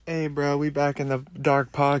Hey, bro, we back in the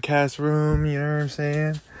dark podcast room, you know what I'm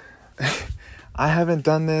saying? I haven't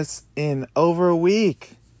done this in over a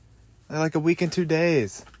week. Like a week and 2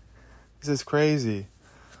 days. This is crazy.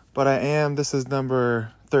 But this is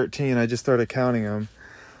number 13. I just started counting them.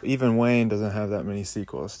 Even Wayne doesn't have that many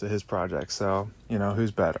sequels to his project, so,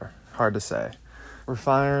 who's better? Hard to say. We're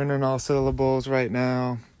firing in all syllables right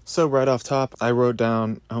now. So right off top, I wrote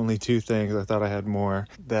down only 2 things. I thought I had more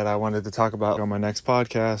that I wanted to talk about on my next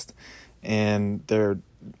podcast, and they're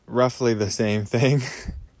roughly the same thing.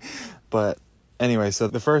 But anyway, so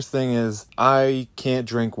the first thing is I can't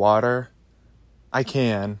drink water. I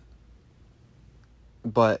can,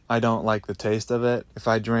 but I don't like the taste of it. If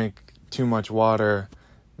I drink too much water,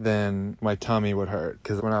 then my tummy would hurt.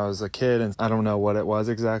 Because when I was a kid, and I don't know what it was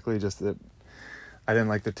exactly, just that I didn't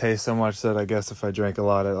like the taste so much that I guess if I drank a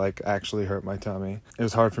lot, it actually hurt my tummy. It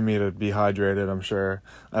was hard for me to be hydrated, I'm sure.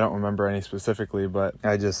 I don't remember any specifically, but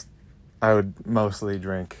I would mostly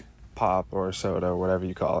drink pop or soda or whatever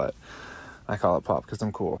you call it. I call it pop because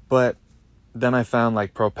I'm cool. But then I found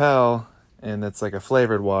Propel, and it's a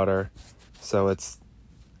flavored water. So it's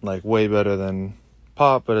way better than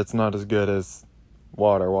pop, but it's not as good as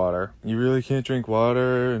water. You really can't drink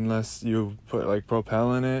water unless you put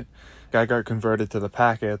Propel in it. I got converted to the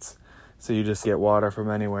packets, so you just get water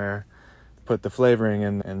from anywhere, put the flavoring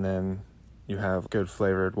in, and then you have good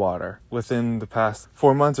flavored water. Within the past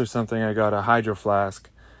 4 months or something, I got a Hydro Flask,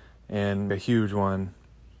 and a huge one.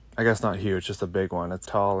 I guess not huge, just a big one. It's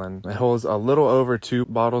tall, and it holds a little over 2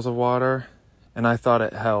 bottles of water, and I thought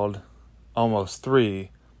it held almost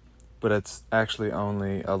 3, but it's actually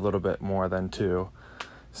only a little bit more than 2.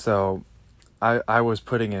 So I was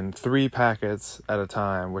putting in 3 packets at a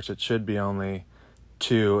time, which it should be only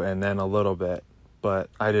 2 and then a little bit.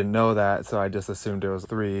 But I didn't know that, so I just assumed it was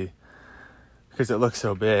 3 because it looked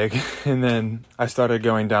so big. And then I started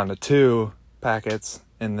going down to 2 packets,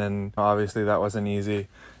 and then obviously that wasn't easy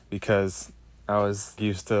because I was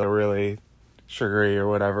used to a really sugary or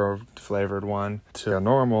whatever flavored one to a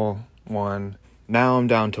normal one. Now I'm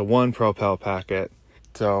down to 1 Propel packet.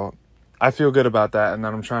 So I feel good about that, and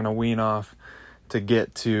then I'm trying to wean off to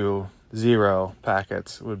get to 0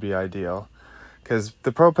 packets would be ideal. Because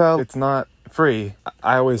the Propel, it's not free.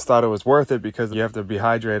 I always thought it was worth it because you have to be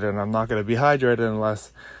hydrated, and I'm not going to be hydrated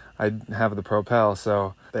unless I have the Propel.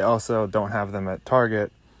 So they also don't have them at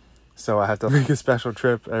Target. So I have to make a special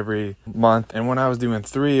trip every month. And when I was doing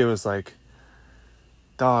 3, it was it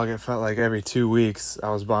felt like every 2 weeks I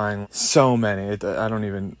was buying so many.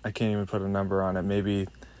 I can't even put a number on it. Maybe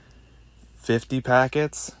 50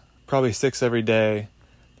 packets. Probably 6 every day.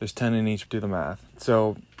 There's 10 in each, do the math.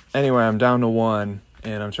 So anyway, I'm down to 1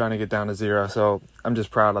 and I'm trying to get down to 0. So I'm just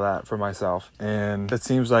proud of that for myself. And it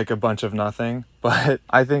seems like a bunch of nothing, but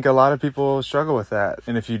I think a lot of people struggle with that.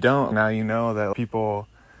 And if you don't, now you know that people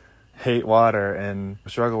hate water and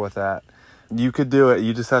struggle with that. You could do it.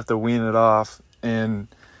 You just have to wean it off. And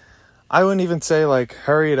I wouldn't even say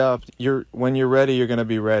hurry it up. When you're ready, you're going to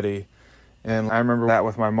be ready. And I remember that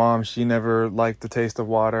with my mom. She never liked the taste of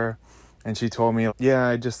water. And she told me, yeah,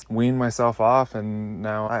 I just weaned myself off, and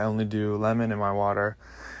now I only do lemon in my water.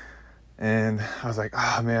 And I was like,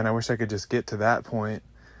 oh man, I wish I could just get to that point.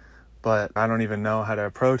 But I don't even know how to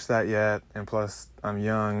approach that yet. And plus, I'm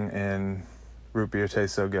young, and root beer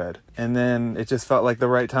tastes so good. And then it just felt like the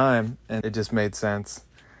right time, and it just made sense.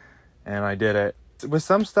 And I did it. With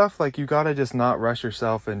some stuff, you gotta just not rush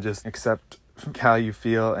yourself and just accept how you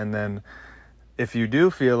feel, and then if you do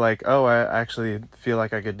feel I actually feel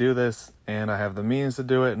like I could do this and I have the means to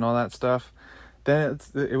do it and all that stuff, then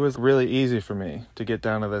it was really easy for me to get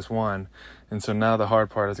down to this 1. And so now the hard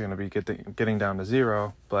part is going to be getting down to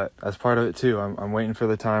 0, but as part of it too, I'm waiting for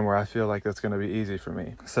the time where I feel like that's going to be easy for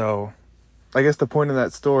me. So I guess the point of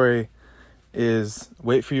that story is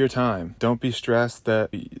wait for your time. Don't be stressed that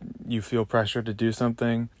you feel pressure to do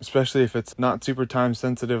something, especially if it's not super time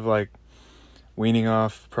sensitive, weaning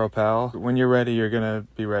off Propel. When you're ready, you're gonna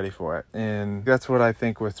be ready for it. And that's what I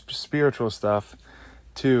think with spiritual stuff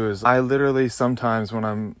too, is I literally sometimes when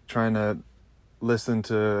I'm trying to listen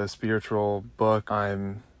to a spiritual book,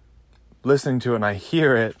 I'm listening to it and I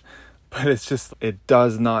hear it, but it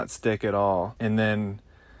does not stick at all. And then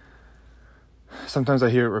sometimes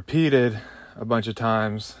I hear it repeated a bunch of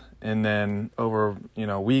times, and then over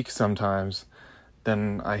weeks sometimes,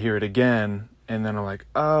 then I hear it again, and then I'm like,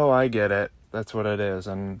 oh, I get it. That's what it is.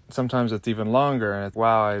 And sometimes it's even longer, and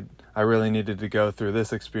I really needed to go through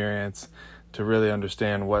this experience to really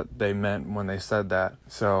understand what they meant when they said that.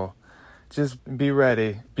 So just be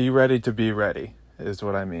ready to be ready is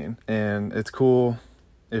what I mean. And it's cool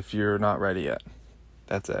if you're not ready yet.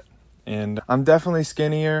 That's it. And I'm definitely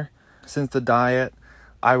skinnier since the diet.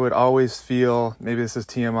 I would always feel, maybe this is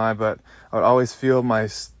TMI, but I would always feel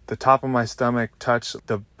the top of my stomach touch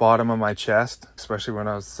the bottom of my chest, especially when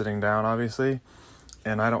I was sitting down, obviously.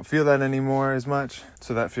 And I don't feel that anymore as much,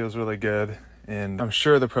 so that feels really good. And I'm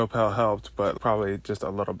sure the Propel helped, but probably just a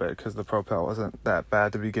little bit because the Propel wasn't that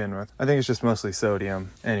bad to begin with. I think it's just mostly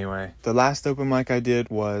sodium. Anyway, the last open mic I did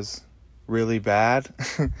was really bad.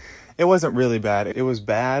 It wasn't really bad. It was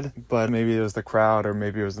bad, but maybe it was the crowd or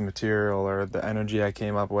maybe it was the material or the energy I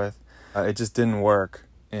came up with. It just didn't work.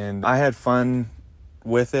 And I had fun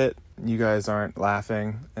with it. You guys aren't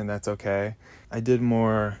laughing, and that's okay. I did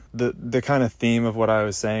more, the kind of theme of what I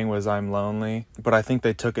was saying was I'm lonely, but I think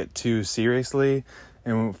they took it too seriously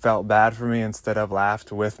and felt bad for me instead of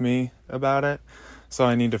laughed with me about it. So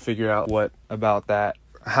I need to figure out what about that.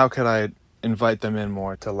 How could I invite them in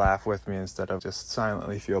more to laugh with me instead of just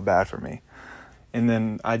silently feel bad for me? And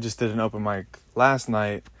then I just did an open mic last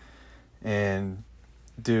night, and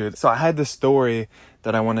dude, so I had this story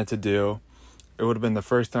that I wanted to do. It would have been the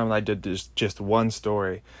first time I did just one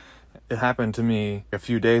story. It happened to me a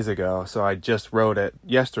few days ago, so I just wrote it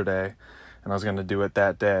yesterday, and I was going to do it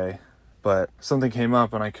that day. But something came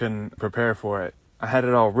up, and I couldn't prepare for it. I had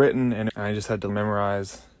it all written, and I just had to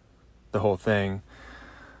memorize the whole thing,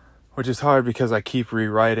 which is hard because I keep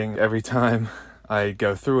rewriting every time I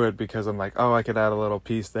go through it because I'm like, oh, I could add a little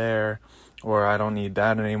piece there, or I don't need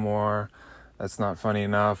that anymore. That's not funny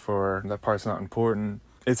enough, or that part's not important.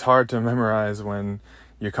 It's hard to memorize when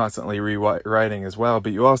you're constantly rewriting as well,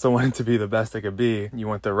 but you also want it to be the best it could be. You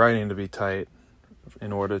want the writing to be tight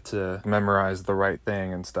in order to memorize the right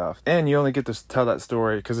thing and stuff. And you only get to tell that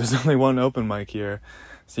story because there's only one open mic here.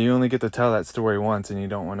 So you only get to tell that story once, and you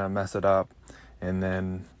don't want to mess it up and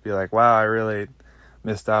then be like, wow, I really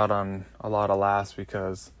missed out on a lot of laughs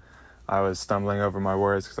because I was stumbling over my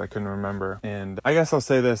words because I couldn't remember. And I guess I'll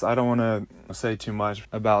say this, I don't want to say too much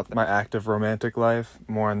about my active romantic life,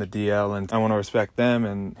 more on the DL, and I want to respect them,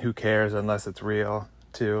 and who cares unless it's real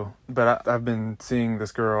too. But I've been seeing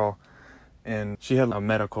this girl, and she had a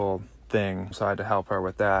medical thing, so I had to help her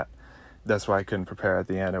with that. That's why I couldn't prepare at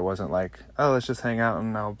the end. It wasn't like, oh, let's just hang out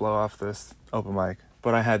and I'll blow off this open mic.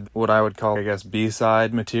 But I had what I would call, I guess,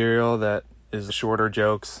 B-side material that is shorter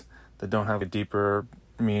jokes that don't have a deeper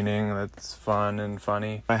meaning that's fun and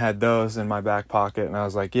funny. I had those in my back pocket, and I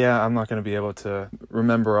was like, yeah, I'm not going to be able to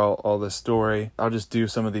remember all this story. I'll just do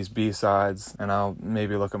some of these B-sides, and I'll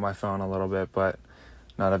maybe look at my phone a little bit, but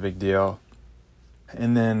not a big deal.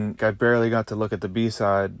 And then I barely got to look at the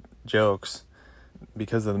B-side jokes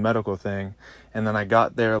because of the medical thing, and then I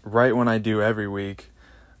got there right when I do every week,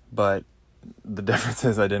 but the difference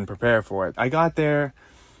is I didn't prepare for it. I got there,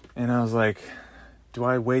 and I was like, do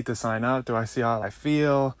I wait to sign up? Do I see how I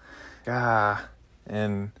feel?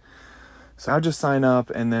 And so I'll just sign up,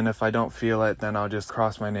 and then if I don't feel it, then I'll just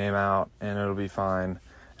cross my name out, and it'll be fine,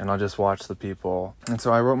 and I'll just watch the people. And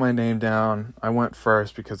so I wrote my name down. I went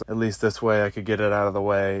first because at least this way I could get it out of the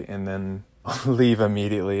way and then leave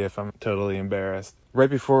immediately if I'm totally embarrassed. Right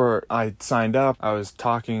before I signed up, I was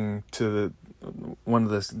talking to one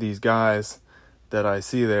of these guys that I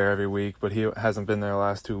see there every week, but he hasn't been there the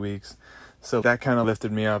last 2 weeks. So that kind of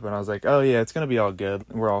lifted me up, and I was like, oh yeah, it's going to be all good.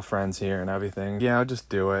 We're all friends here and everything. Yeah, I'll just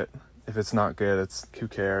do it. If it's not good, who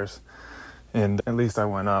cares? And at least I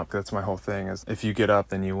went up. That's my whole thing, is if you get up,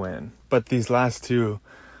 then you win. But these last two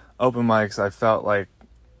open mics, I felt like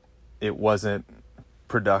it wasn't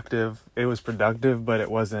productive. It was productive, but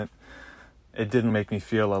it didn't make me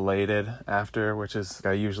feel elated after, which is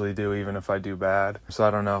I usually do even if I do bad. So I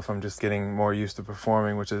don't know if I'm just getting more used to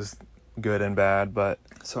performing, which is good and bad. But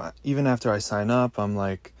so even after I sign up, I'm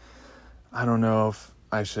like, I don't know if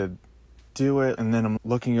I should do it. And then I'm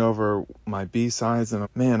looking over my B-sides, and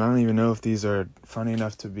man, I don't even know if these are funny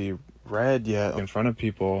enough to be read yet in front of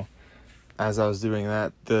people. As I was doing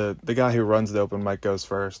that, the guy who runs the open mic goes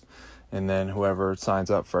first, and then whoever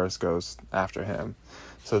signs up first goes after him.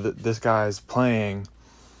 So this guy's playing,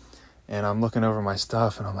 and I'm looking over my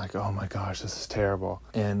stuff, and I'm like, oh my gosh, this is terrible.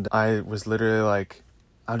 And I was literally like,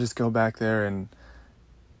 I'll just go back there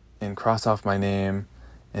and cross off my name,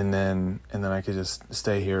 and then I could just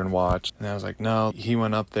stay here and watch. And I was like, no, he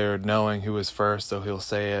went up there knowing who was first, so he'll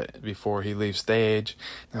say it before he leaves stage.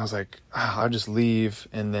 And I was like, I'll just leave,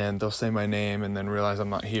 and then they'll say my name, and then realize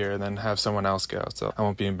I'm not here, and then have someone else go, so I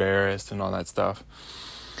won't be embarrassed and all that stuff.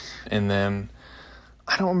 And then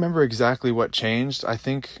I don't remember exactly what changed. I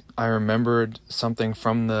think I remembered something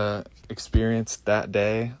from the experience that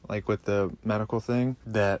day, like with the medical thing,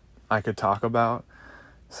 that I could talk about.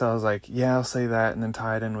 So I was like, yeah, I'll say that and then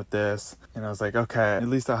tie it in with this. And I was like, okay, at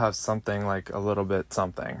least I'll have something, like a little bit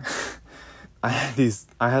something. I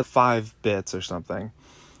had 5 bits or something,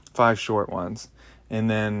 5 short ones. And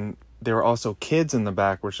then there were also kids in the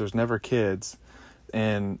back, which there's never kids.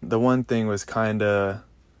 And the one thing was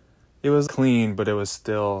it was clean, but it was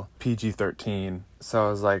still PG-13. So I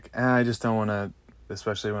was like, I just don't want to,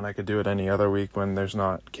 especially when I could do it any other week when there's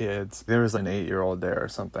not kids. There was an 8-year-old there or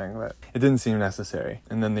something that it didn't seem necessary.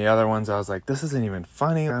 And then the other ones, I was like, this isn't even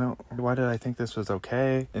funny. Why did I think this was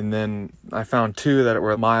okay? And then I found 2 that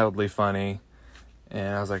were mildly funny.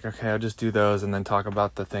 And I was like, okay, I'll just do those and then talk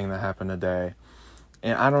about the thing that happened today.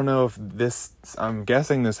 And I don't know if I'm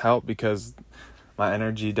guessing this helped because my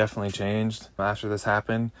energy definitely changed after this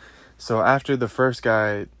happened. So after the first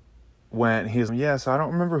guy went, he's like, yeah, so I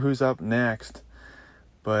don't remember who's up next,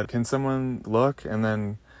 but can someone look? And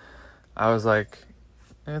then I was like,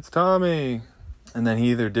 it's Tommy. And then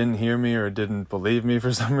he either didn't hear me or didn't believe me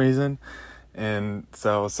for some reason. And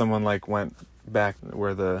so someone like went back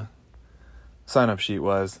where the sign-up sheet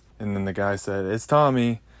was, and then the guy said, it's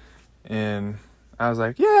Tommy. And I was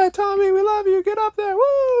like, yeah, Tommy, we love you, get up there,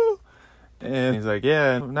 woo! And he's like,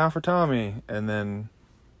 yeah, now for Tommy. And then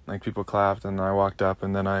like people clapped, and I walked up,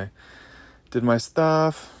 and then I did my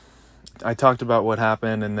stuff. I talked about what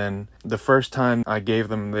happened, and then the first time I gave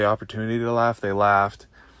them the opportunity to laugh, they laughed.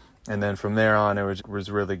 And then from there on, it was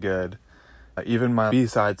really good. Even my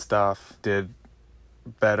B-side stuff did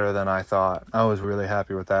better than I thought. I was really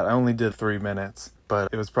happy with that. I only did 3 minutes, but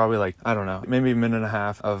it was probably like, I don't know, maybe a minute and a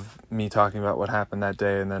half of me talking about what happened that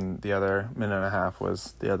day, and then the other minute and a half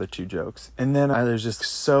was the other 2 jokes. And then I was just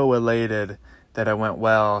so elated that it went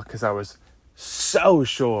well, because I was so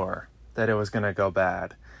sure that it was going to go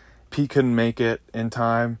bad. Pete couldn't make it in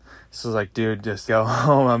time, so I was like, dude, just go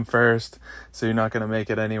home, I'm first, so you're not going to make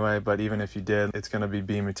it anyway, but even if you did, it's going to be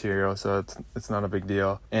B material, so it's not a big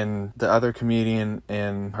deal. And the other comedian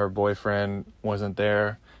and her boyfriend wasn't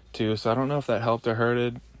there too, so I don't know if that helped or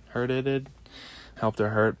hurt,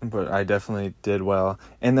 but I definitely did well.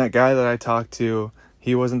 And that guy that I talked to,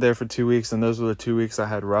 he wasn't there for 2 weeks, and those were the 2 weeks I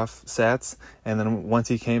had rough sets, and then once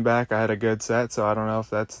he came back, I had a good set, so I don't know if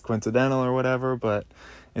that's coincidental or whatever, but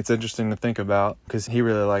it's interesting to think about, because he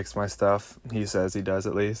really likes my stuff. He says he does,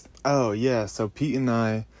 at least. Oh, yeah, so Pete and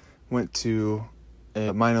I went to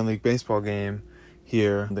a minor league baseball game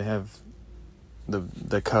here. They have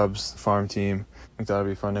the Cubs farm team. We thought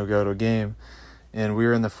it'd be fun to go to a game. And we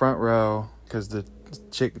were in the front row, because the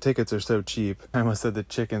tickets are so cheap. I almost said the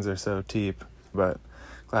chickens are so cheap, but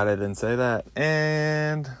glad I didn't say that.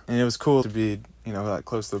 And it was cool to be, like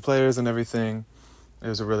close to the players and everything. It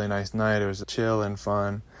was a really nice night. It was chill and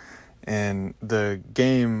fun. And the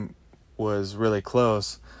game was really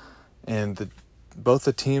close. And both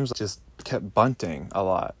the teams just kept bunting a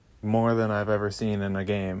lot, more than I've ever seen in a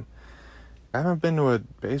game. I haven't been to a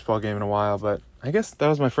baseball game in a while, but I guess that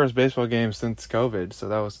was my first baseball game since COVID, so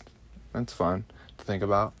that's fun to think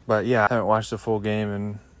about. But yeah, I haven't watched a full game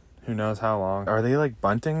in who knows how long. Are they like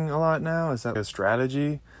bunting a lot now? Is that a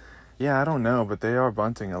strategy? Yeah, I don't know, but they are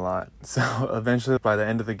bunting a lot. So eventually, by the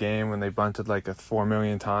end of the game, when they bunted like 4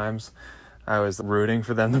 million times, I was rooting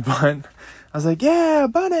for them to bunt. I was like, yeah,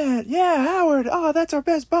 bunt it! Yeah, Howard! Oh, that's our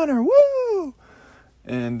best bunter! Woo!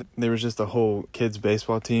 And there was just a whole kids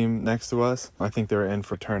baseball team next to us. I think they were in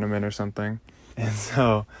for a tournament or something. And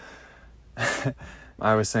so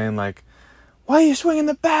I was saying like, why are you swinging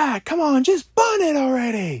the bat? Come on, just bunt it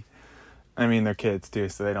already! I mean, they're kids too,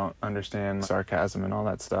 so they don't understand sarcasm and all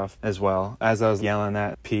that stuff as well. As I was yelling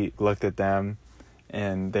at Pete, looked at them,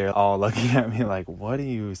 and they're all looking at me like, what are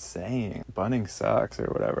you saying? Bunting sucks or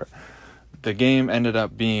whatever. The game ended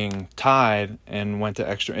up being tied and went to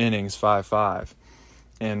extra innings, 5-5.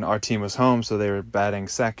 And our team was home, so they were batting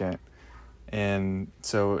second. And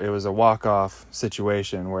so it was a walk-off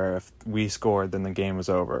situation where if we scored, then the game was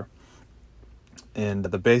over. And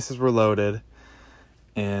the bases were loaded.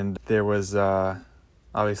 And there was,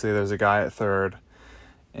 obviously there was a guy at third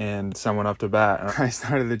and someone up to bat. And I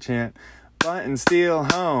started to chant, bunt and steal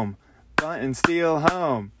home, bunt and steal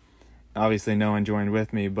home. Obviously no one joined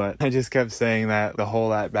with me, but I just kept saying that the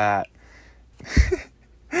whole at bat.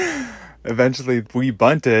 Eventually we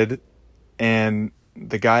bunted and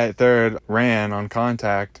the guy at third ran on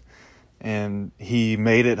contact and he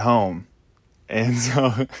made it home. And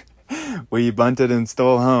so we bunted and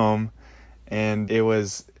stole home. And it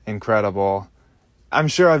was incredible. I'm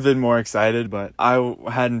sure I've been more excited, but I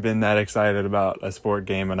hadn't been that excited about a sport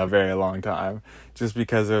game in a very long time. Just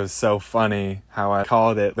because it was so funny how I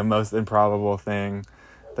called it the most improbable thing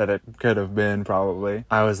that it could have been, probably.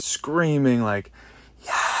 I was screaming like,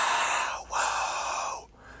 yeah, whoa.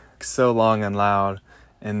 so long and loud.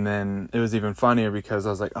 And then it was even funnier because I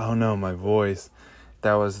was like, oh no, my voice.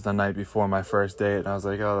 That was the night before my first date, and I was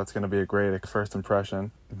like, oh, that's going to be a great first impression.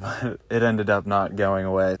 But it ended up not going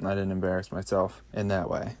away, and I didn't embarrass myself in that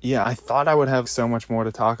way. Yeah, I thought I would have so much more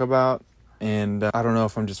to talk about, and I don't know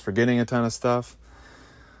if I'm just forgetting a ton of stuff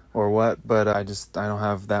or what, but I don't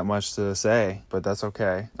have that much to say, but that's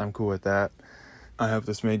okay. I'm cool with that. I hope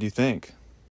this made you think.